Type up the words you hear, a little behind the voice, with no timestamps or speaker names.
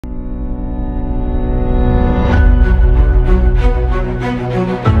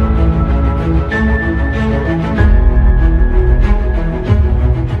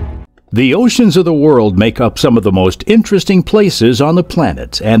The oceans of the world make up some of the most interesting places on the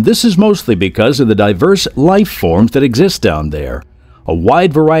planet, and this is mostly because of the diverse life forms that exist down there. A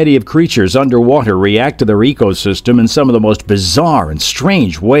wide variety of creatures underwater react to their ecosystem in some of the most bizarre and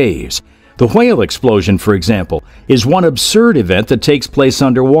strange ways. The whale explosion, for example, is one absurd event that takes place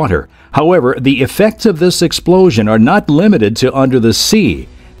underwater. However, the effects of this explosion are not limited to under the sea.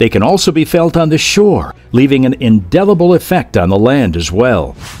 They can also be felt on the shore, leaving an indelible effect on the land as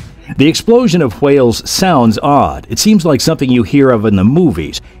well. The explosion of whales sounds odd. It seems like something you hear of in the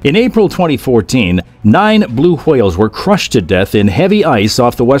movies. In April 2014, 9 blue whales were crushed to death in heavy ice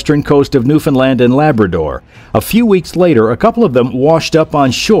off the western coast of Newfoundland and Labrador. A few weeks later, a couple of them washed up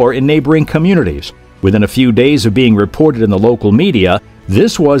on shore in neighboring communities. Within a few days of being reported in the local media,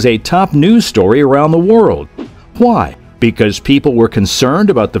 this was a top news story around the world. Why? Because people were concerned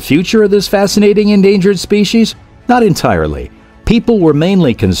about the future of this fascinating endangered species? Not entirely. People were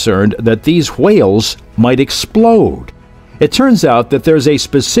mainly concerned that these whales might explode. It turns out that there's a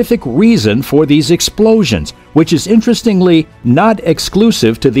specific reason for these explosions, which is interestingly not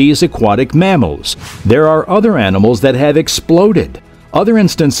exclusive to these aquatic mammals. There are other animals that have exploded. Other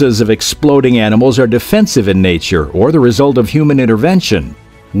instances of exploding animals are defensive in nature or the result of human intervention.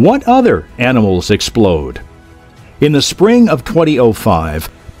 What other animals explode? In the spring of 2005,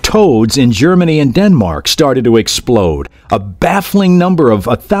 toads in Germany and Denmark started to explode. A baffling number of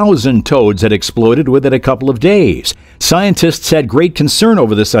 1,000 toads had exploded within a couple of days. Scientists had great concern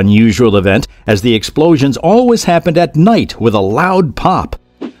over this unusual event, as the explosions always happened at night with a loud pop.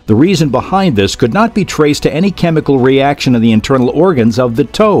 The reason behind this could not be traced to any chemical reaction in the internal organs of the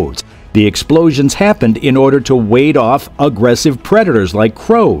toads. The explosions happened in order to ward off aggressive predators like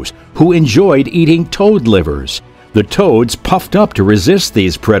crows, who enjoyed eating toad livers. The toads puffed up to resist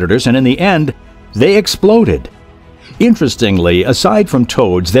these predators, and in the end, they exploded. Interestingly, aside from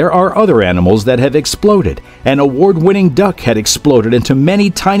toads, there are other animals that have exploded. An award-winning duck had exploded into many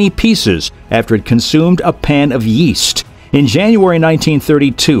tiny pieces after it consumed a pan of yeast. In January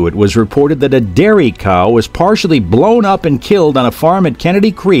 1932, it was reported that a dairy cow was partially blown up and killed on a farm at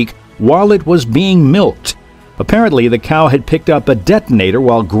Kennedy Creek while it was being milked. Apparently, the cow had picked up a detonator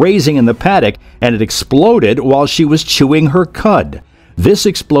while grazing in the paddock, and it exploded while she was chewing her cud. This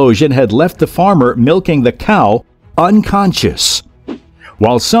explosion had left the farmer milking the cow unconscious.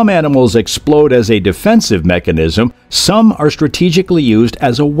 While some animals explode as a defensive mechanism, some are strategically used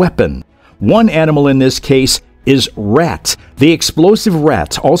as a weapon. One animal in this case is rat. The explosive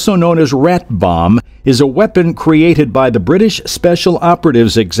rat, also known as rat bomb, is a weapon created by the British Special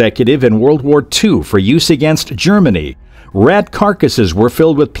Operatives Executive in World War II for use against Germany. Rat carcasses were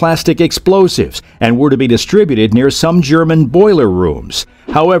filled with plastic explosives and were to be distributed near some German boiler rooms.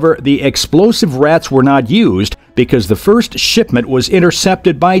 However, the explosive rats were not used because the first shipment was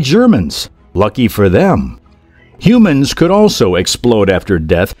intercepted by Germans. Lucky for them. Humans could also explode after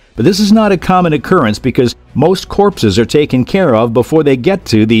death, but this is not a common occurrence because most corpses are taken care of before they get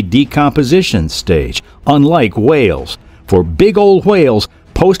to the decomposition stage, unlike whales. For big old whales,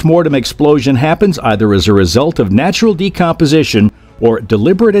 post-mortem explosion happens either as a result of natural decomposition or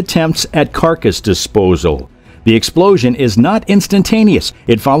deliberate attempts at carcass disposal. The explosion is not instantaneous.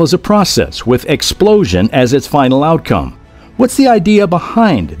 It follows a process with explosion as its final outcome. What's the idea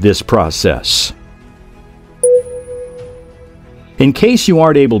behind this process? In case you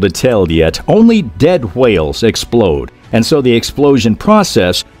aren't able to tell yet, only dead whales explode, and so the explosion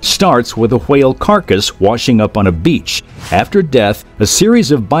process starts with a whale carcass washing up on a beach. After death, a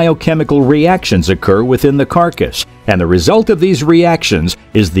series of biochemical reactions occur within the carcass, and the result of these reactions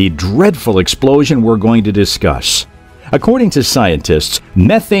is the dreadful explosion we're going to discuss. According to scientists,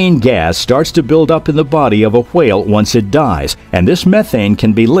 methane gas starts to build up in the body of a whale once it dies, and this methane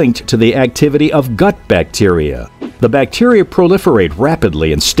can be linked to the activity of gut bacteria. The bacteria proliferate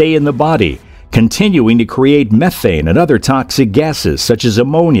rapidly and stay in the body, continuing to create methane and other toxic gases such as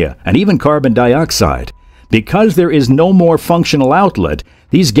ammonia and even carbon dioxide. Because there is no more functional outlet,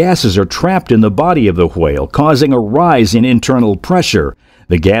 these gases are trapped in the body of the whale, causing a rise in internal pressure.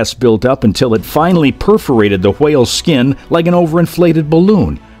 The gas built up until it finally perforated the whale's skin like an overinflated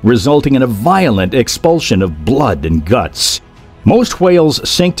balloon, resulting in a violent expulsion of blood and guts. Most whales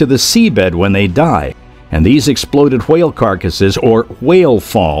sink to the seabed when they die, and these exploded whale carcasses, or whale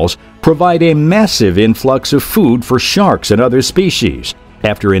falls, provide a massive influx of food for sharks and other species.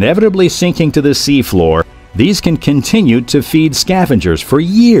 After inevitably sinking to the seafloor, these can continue to feed scavengers for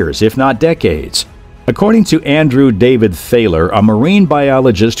years, if not decades. According to Andrew David Thaler, a marine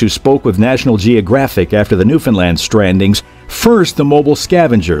biologist who spoke with National Geographic after the Newfoundland strandings, first the mobile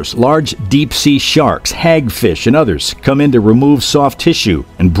scavengers, large deep-sea sharks, hagfish, and others, come in to remove soft tissue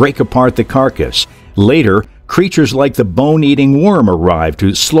and break apart the carcass. Later, creatures like the bone-eating worm arrive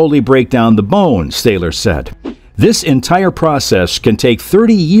to slowly break down the bones, Thaler said. This entire process can take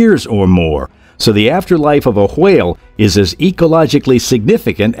 30 years or more, so the afterlife of a whale is as ecologically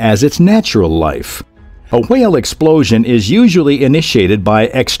significant as its natural life. A whale explosion is usually initiated by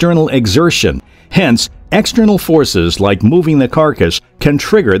external exertion. Hence, external forces like moving the carcass can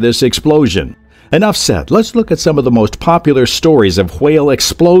trigger this explosion. Enough said. Let's look at some of the most popular stories of whale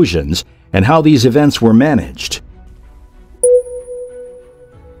explosions and how these events were managed.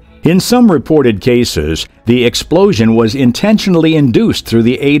 In some reported cases, the explosion was intentionally induced through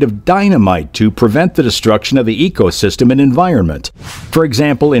the aid of dynamite to prevent the destruction of the ecosystem and environment. For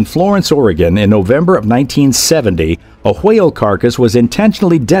example, in Florence, Oregon, in November of 1970, a whale carcass was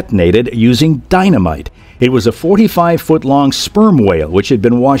intentionally detonated using dynamite. It was a 45-foot-long sperm whale which had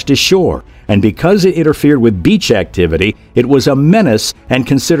been washed ashore, and because it interfered with beach activity, it was a menace and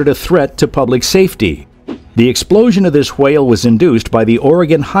considered a threat to public safety. The explosion of this whale was induced by the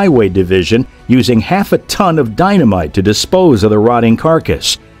Oregon Highway Division using half a ton of dynamite to dispose of the rotting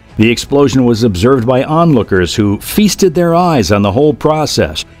carcass. The explosion was observed by onlookers who feasted their eyes on the whole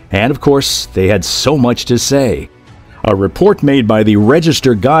process, and of course, they had so much to say. A report made by the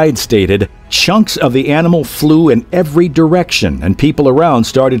Register Guide stated, "Chunks of the animal flew in every direction, and people around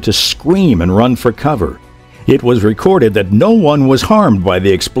started to scream and run for cover." It was recorded that no one was harmed by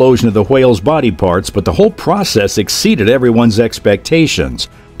the explosion of the whale's body parts, but the whole process exceeded everyone's expectations.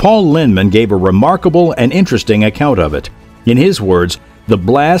 Paul Lindman gave a remarkable and interesting account of it. In his words, "The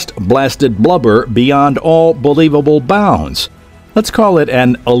blast blasted blubber beyond all believable bounds." Let's call it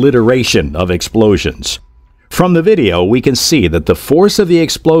an alliteration of explosions. From the video, we can see that the force of the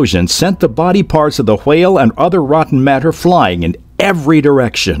explosion sent the body parts of the whale and other rotten matter flying in every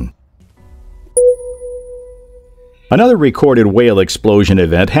direction. Another recorded whale explosion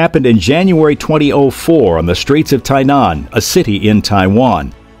event happened in January 2004 on the Straits of Tainan, a city in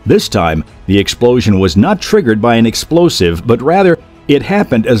Taiwan. This time, the explosion was not triggered by an explosive, but rather it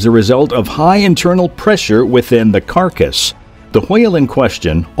happened as a result of high internal pressure within the carcass. The whale in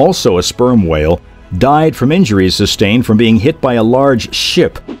question, also a sperm whale, died from injuries sustained from being hit by a large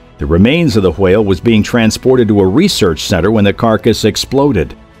ship. The remains of the whale was being transported to a research center when the carcass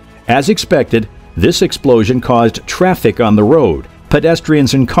exploded. As expected, this explosion caused traffic on the road.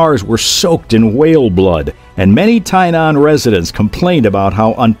 Pedestrians and cars were soaked in whale blood, and many Tainan residents complained about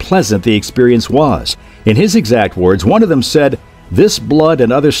how unpleasant the experience was. In his exact words, one of them said, "This blood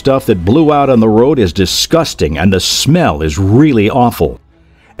and other stuff that blew out on the road is disgusting, and the smell is really awful."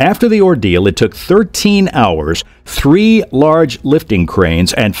 After the ordeal, it took 13 hours, 3 large lifting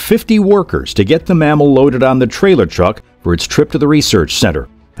cranes, and 50 workers to get the mammal loaded on the trailer truck for its trip to the research center.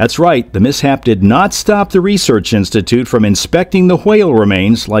 That's right, the mishap did not stop the Research Institute from inspecting the whale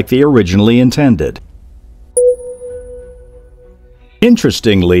remains like they originally intended.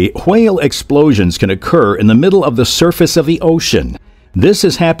 Interestingly, whale explosions can occur in the middle of the surface of the ocean. This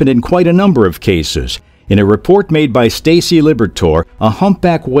has happened in quite a number of cases. In a report made by Stacy Libertor, a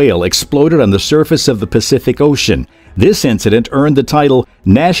humpback whale exploded on the surface of the Pacific Ocean. This incident earned the title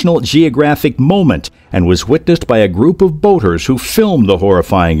National Geographic Moment and was witnessed by a group of boaters who filmed the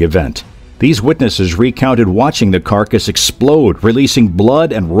horrifying event. These witnesses recounted watching the carcass explode, releasing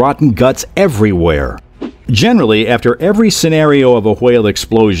blood and rotten guts everywhere. Generally, after every scenario of a whale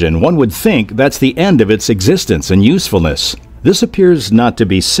explosion, one would think that's the end of its existence and usefulness. This appears not to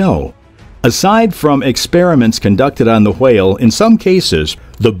be so. Aside from experiments conducted on the whale, in some cases,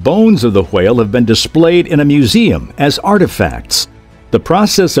 the bones of the whale have been displayed in a museum as artifacts. The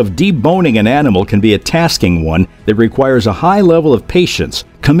process of deboning an animal can be a tasking one that requires a high level of patience,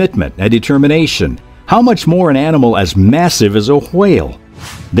 commitment, and determination. How much more an animal as massive as a whale?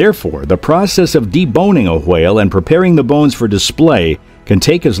 Therefore, the process of deboning a whale and preparing the bones for display can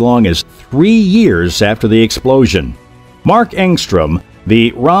take as long as 3 years after the explosion. Mark Engstrom,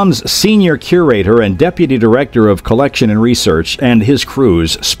 the ROM's senior curator and deputy director of collection and research, and his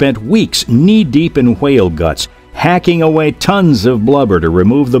crews spent weeks knee-deep in whale guts, hacking away tons of blubber to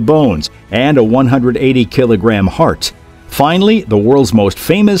remove the bones and a 180-kilogram heart. Finally, the world's most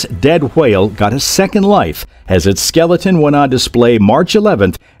famous dead whale got a second life as its skeleton went on display March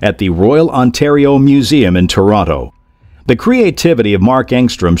 11th at the Royal Ontario Museum in Toronto. The creativity of Mark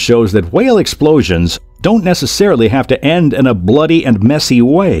Engstrom shows that whale explosions don't necessarily have to end in a bloody and messy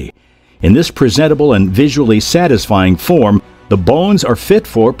way. In this presentable and visually satisfying form, The bones are fit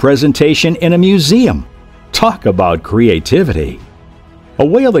for presentation in a museum. Talk about creativity! A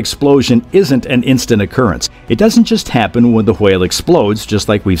whale explosion isn't an instant occurrence. It doesn't just happen when the whale explodes, just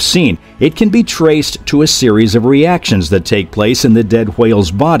like we've seen. It can be traced to a series of reactions that take place in the dead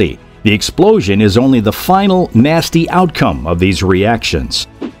whale's body. The explosion is only the final, nasty outcome of these reactions.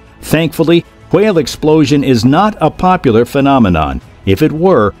 Thankfully, whale explosion is not a popular phenomenon. If it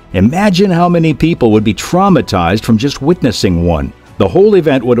were, imagine how many people would be traumatized from just witnessing one. The whole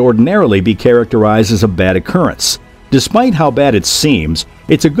event would ordinarily be characterized as a bad occurrence. Despite how bad it seems,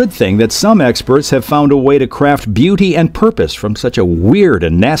 it's a good thing that some experts have found a way to craft beauty and purpose from such a weird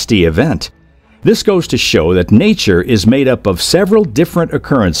and nasty event. This goes to show that nature is made up of several different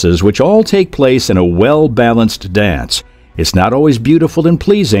occurrences which all take place in a well-balanced dance. It's not always beautiful and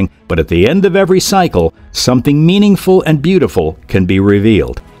pleasing, but at the end of every cycle, something meaningful and beautiful can be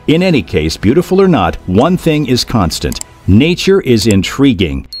revealed. In any case, beautiful or not, one thing is constant. Nature is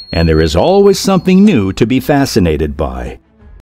intriguing, and there is always something new to be fascinated by.